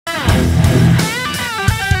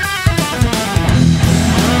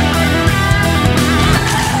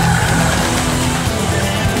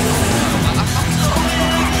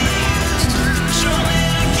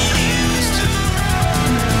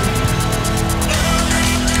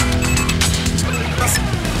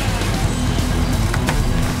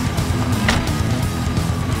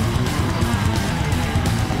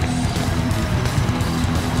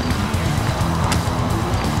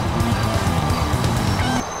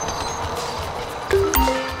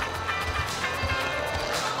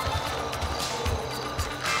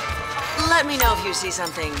me know if you see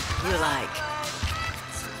something you like.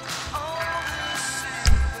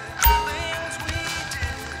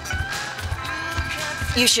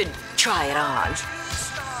 You should try it on.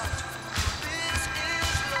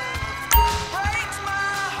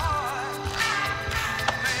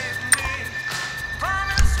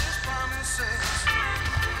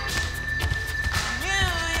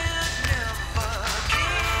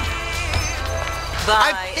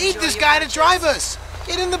 I paid this guy to drive us.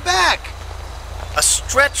 Get in the back. A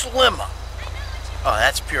stretch limo. Oh,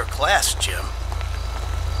 that's pure class, Jim.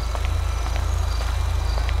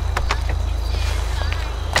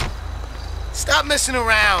 Stop messing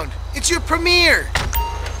around. It's your premiere.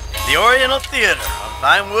 The Oriental Theater on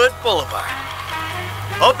Vinewood Boulevard.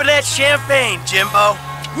 Open that champagne, Jimbo.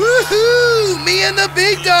 Woohoo! Me and the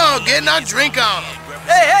big dog getting our drink on.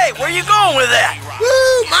 Hey, where you going with that?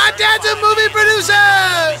 Woo! My dad's a movie producer!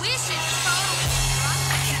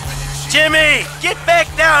 Jimmy, get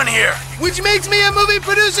back down here. Which makes me a movie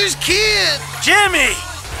producer's kid. Jimmy!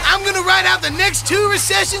 I'm gonna ride out the next 2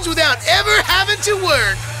 recessions without ever having to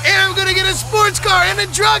work. And I'm gonna get a sports car and a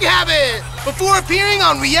drug habit before appearing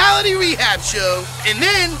on Reality Rehab Show. And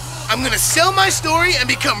then I'm gonna sell my story and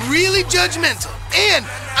become really judgmental. And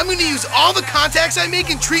I'm gonna use all the contacts I make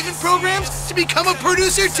in treatment programs to become a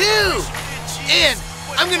producer too. And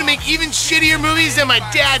I'm gonna make even shittier movies than my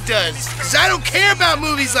dad does. Cause I don't care about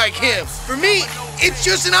movies like him. For me, it's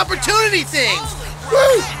just an opportunity thing.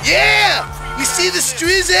 Woo! Yeah! You see the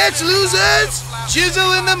Strizets, losers?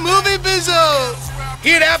 Chisel in the movie bizzle.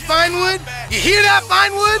 Hear that, Vinewood? You hear that,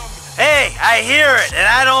 Vinewood? Hey, I hear it, and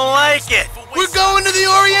I don't like it. We're going to the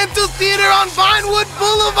Oriental Theater on Vinewood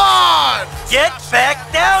Boulevard! Get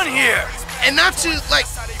back down here! And not to, like,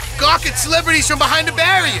 gawk at celebrities from behind a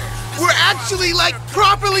barrier. We're actually, like,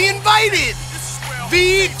 properly invited.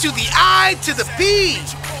 V to the I to the P.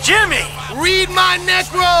 Jimmy! Read my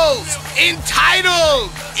neck rolls. Entitled.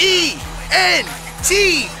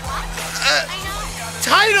 E-N-T.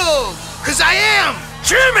 Titled. Cause I am.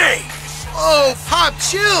 Jimmy! Oh, Pop,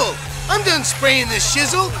 chill. I'm done spraying this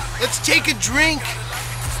shizzle. Let's take a drink.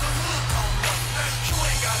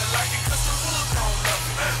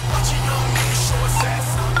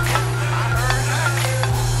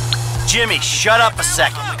 Jimmy, shut up a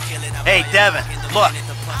second. Hey, Devin, look.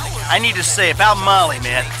 I need to say about Molly,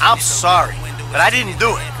 man, I'm sorry, but I didn't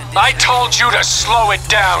do it. I told you to slow it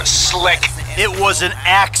down, Slick. It was an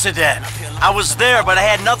accident. I was there, but I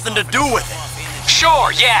had nothing to do with it.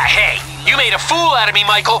 Sure, yeah, hey. You made a fool out of me,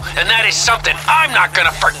 Michael, and that is something I'm not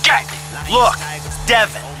gonna forget. Look,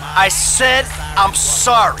 Devin, I said I'm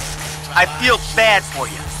sorry. I feel bad for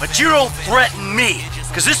you, but you don't threaten me,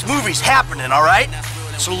 because this movie's happening, all right?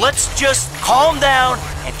 So let's just calm down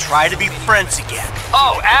and try to be friends again.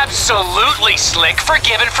 Oh, absolutely, Slick.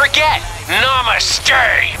 Forgive and forget. Namaste.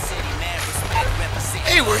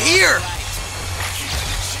 Hey, we're here.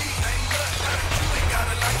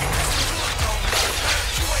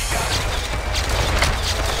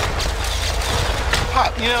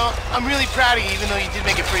 Pop, you know, I'm really proud of you, even though you did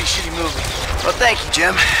make a pretty shitty movie. Well, thank you,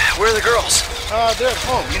 Jim. Where are the girls? They're at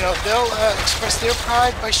home. You know, they'll express their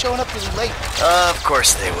pride by showing up really late. Of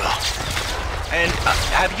course they will. And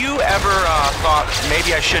have you ever thought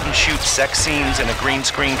maybe I shouldn't shoot sex scenes in a green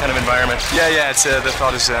screen kind of environment? Yeah, it's the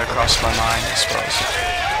thought has crossed my mind, I suppose.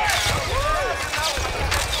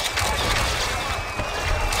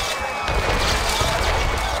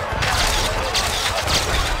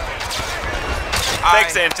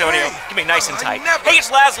 Thanks, Antonio. Give me nice and tight. Hey,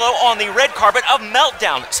 it's Laszlo on the red carpet of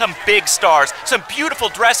Meltdown. Some big stars, some beautiful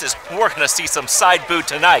dresses. We're gonna see some side boob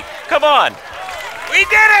tonight. Come on. We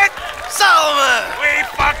did it! Solomon! We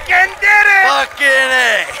fucking did it! Fucking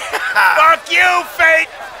A! Fuck you, fate!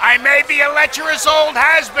 I may be a lecherous old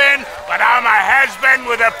has-been, but I'm a has-been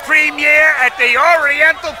with a premiere at the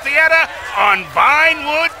Oriental Theater on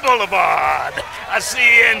Vinewood Boulevard. I'll see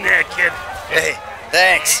you in there, kid. Hey,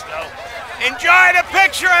 thanks. Enjoy the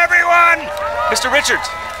picture, everyone! Mr. Richards.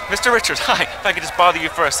 Mr. Richards, hi. If I could just bother you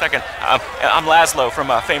for a second. I'm Laszlo from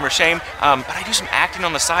Fame or Shame, but I do some acting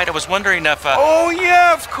on the side. I was wondering if... Oh,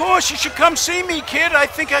 yeah, of course. You should come see me, kid. I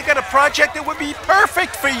think I got a project that would be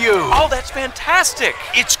perfect for you. Oh, that's fantastic.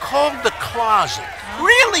 It's called The Closet.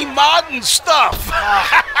 Really modern stuff.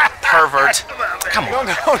 Pervert. Come on.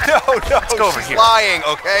 No. Let's go over here. Lying,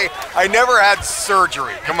 okay? I never had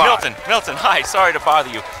surgery. Come on. Milton, hi. Sorry to bother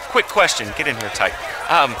you. Quick question. Get in here tight.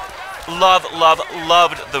 Loved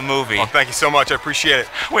the movie. Oh, thank you so much. I appreciate it.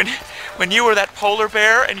 When you were that polar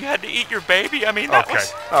bear and you had to eat your baby, I mean, that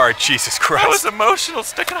was... All right, Jesus Christ. That was emotional.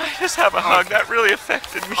 Can I just have a hug? That really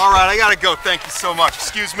affected me. All right, I gotta go. Thank you so much.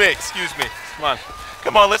 Excuse me.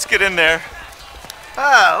 Come on, let's get in there.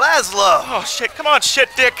 Ah, Laszlo. Oh, shit. Come on, shit,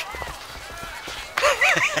 Dick.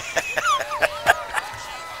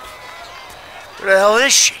 Where the hell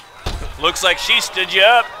is she? Looks like she stood you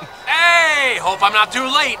up. Hey, hope I'm not too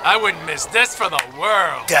late. I wouldn't miss this for the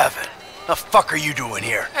world. Devin, the fuck are you doing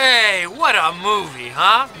here? Hey, what a movie,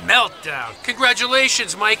 huh? Meltdown.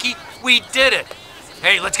 Congratulations, Mikey. We did it.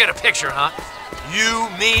 Hey, let's get a picture, huh? You,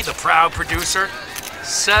 me, the proud producer.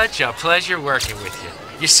 Such a pleasure working with you.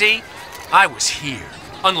 You see, I was here,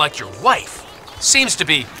 unlike your wife. Seems to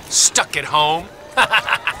be stuck at home.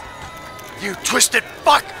 You twisted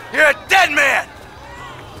fuck! You're a dead man!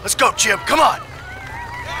 Let's go, Jim, come on!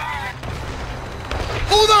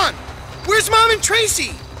 Hold on! Where's Mom and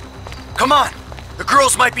Tracy? Come on! The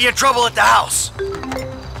girls might be in trouble at the house.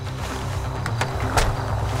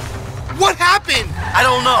 What happened? I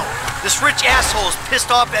don't know. This rich asshole is pissed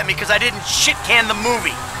off at me because I didn't shit-can the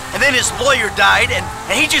movie. And then his lawyer died, and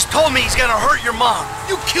he just told me he's gonna hurt your mom.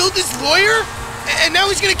 You killed his lawyer? And now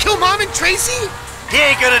he's gonna kill Mom and Tracy? He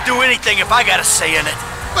ain't gonna do anything if I got a say in it.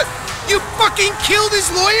 But you fucking killed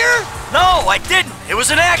his lawyer? No, I didn't. It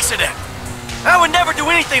was an accident. I would never do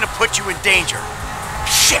anything to put you in danger.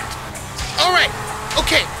 Shit. All right,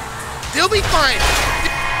 okay. They'll be fine.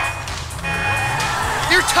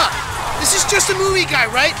 They're tough. This is just a movie guy,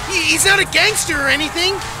 right? He's not a gangster or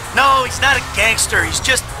anything. No, he's not a gangster. He's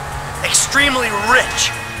just extremely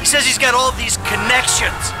rich. He says he's got all these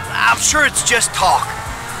connections. I'm sure it's just talk.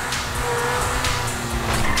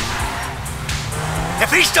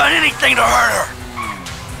 If he's done anything to hurt her,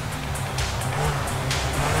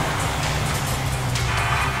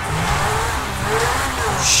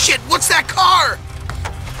 Shit, what's that car?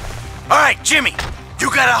 all right, Jimmy,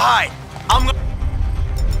 you gotta hide. I'm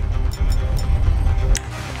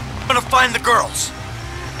gonna find the girls.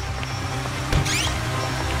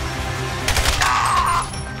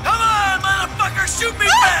 Come on, motherfucker, shoot me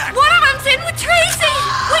back! One of them's in with Tracy!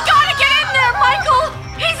 We gotta get in there, Michael!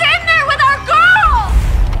 He's in there with our girl!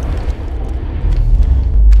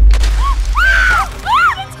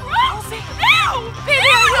 It's gross! Ew! Baby,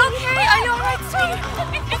 are you okay? Are you alright, sweetie?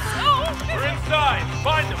 We're inside.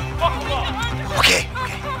 Find them. Fuck them up. Okay.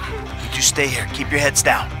 You stay here. Keep your heads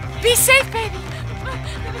down. Be safe, baby!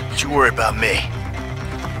 Don't you worry about me.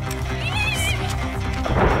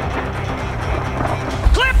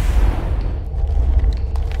 Clip!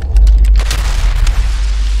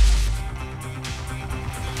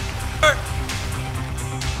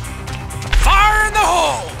 Fire in the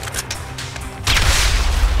hole!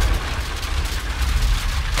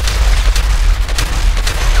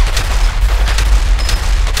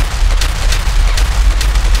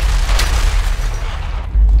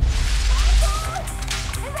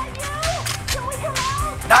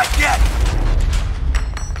 Not yet.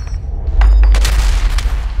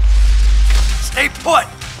 Stay put.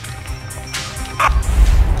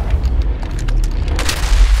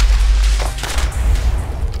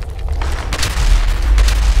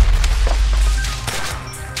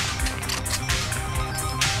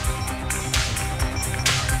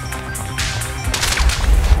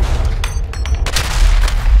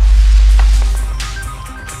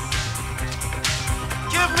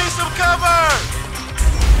 Give me some cover!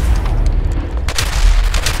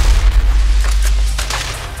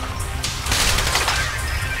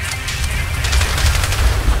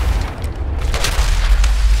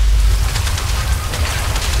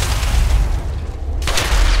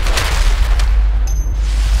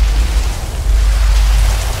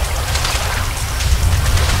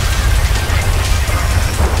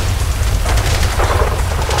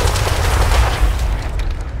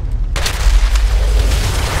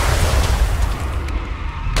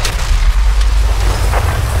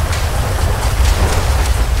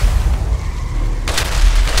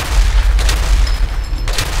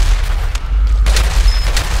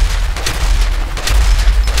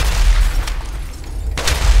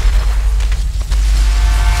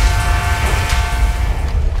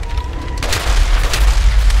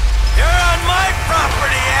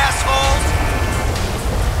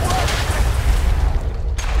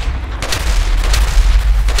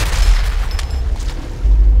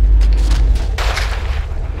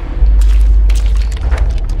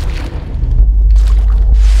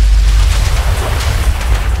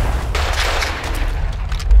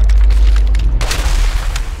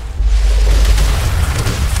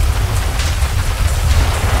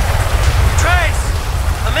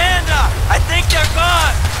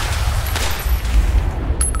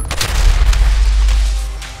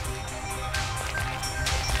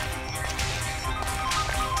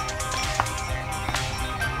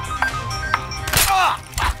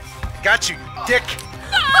 Got you, dick.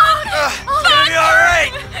 Fuck! be all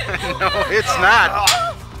right. No, it's not.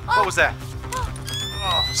 What was that?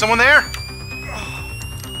 Someone there?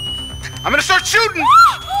 I'm gonna start shooting!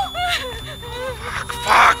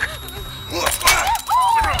 Fuck!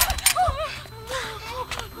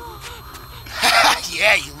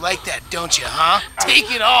 Yeah, you like that, don't you, huh? Take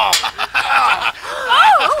it all.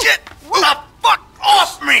 Get the fuck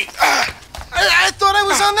off me! I thought I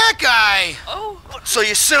was on that guy. So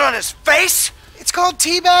you sit on his face? It's called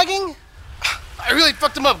teabagging. I really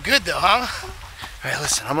fucked him up good, though, huh? All right,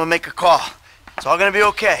 listen, I'm gonna make a call. It's all gonna be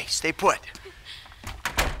okay. Stay put.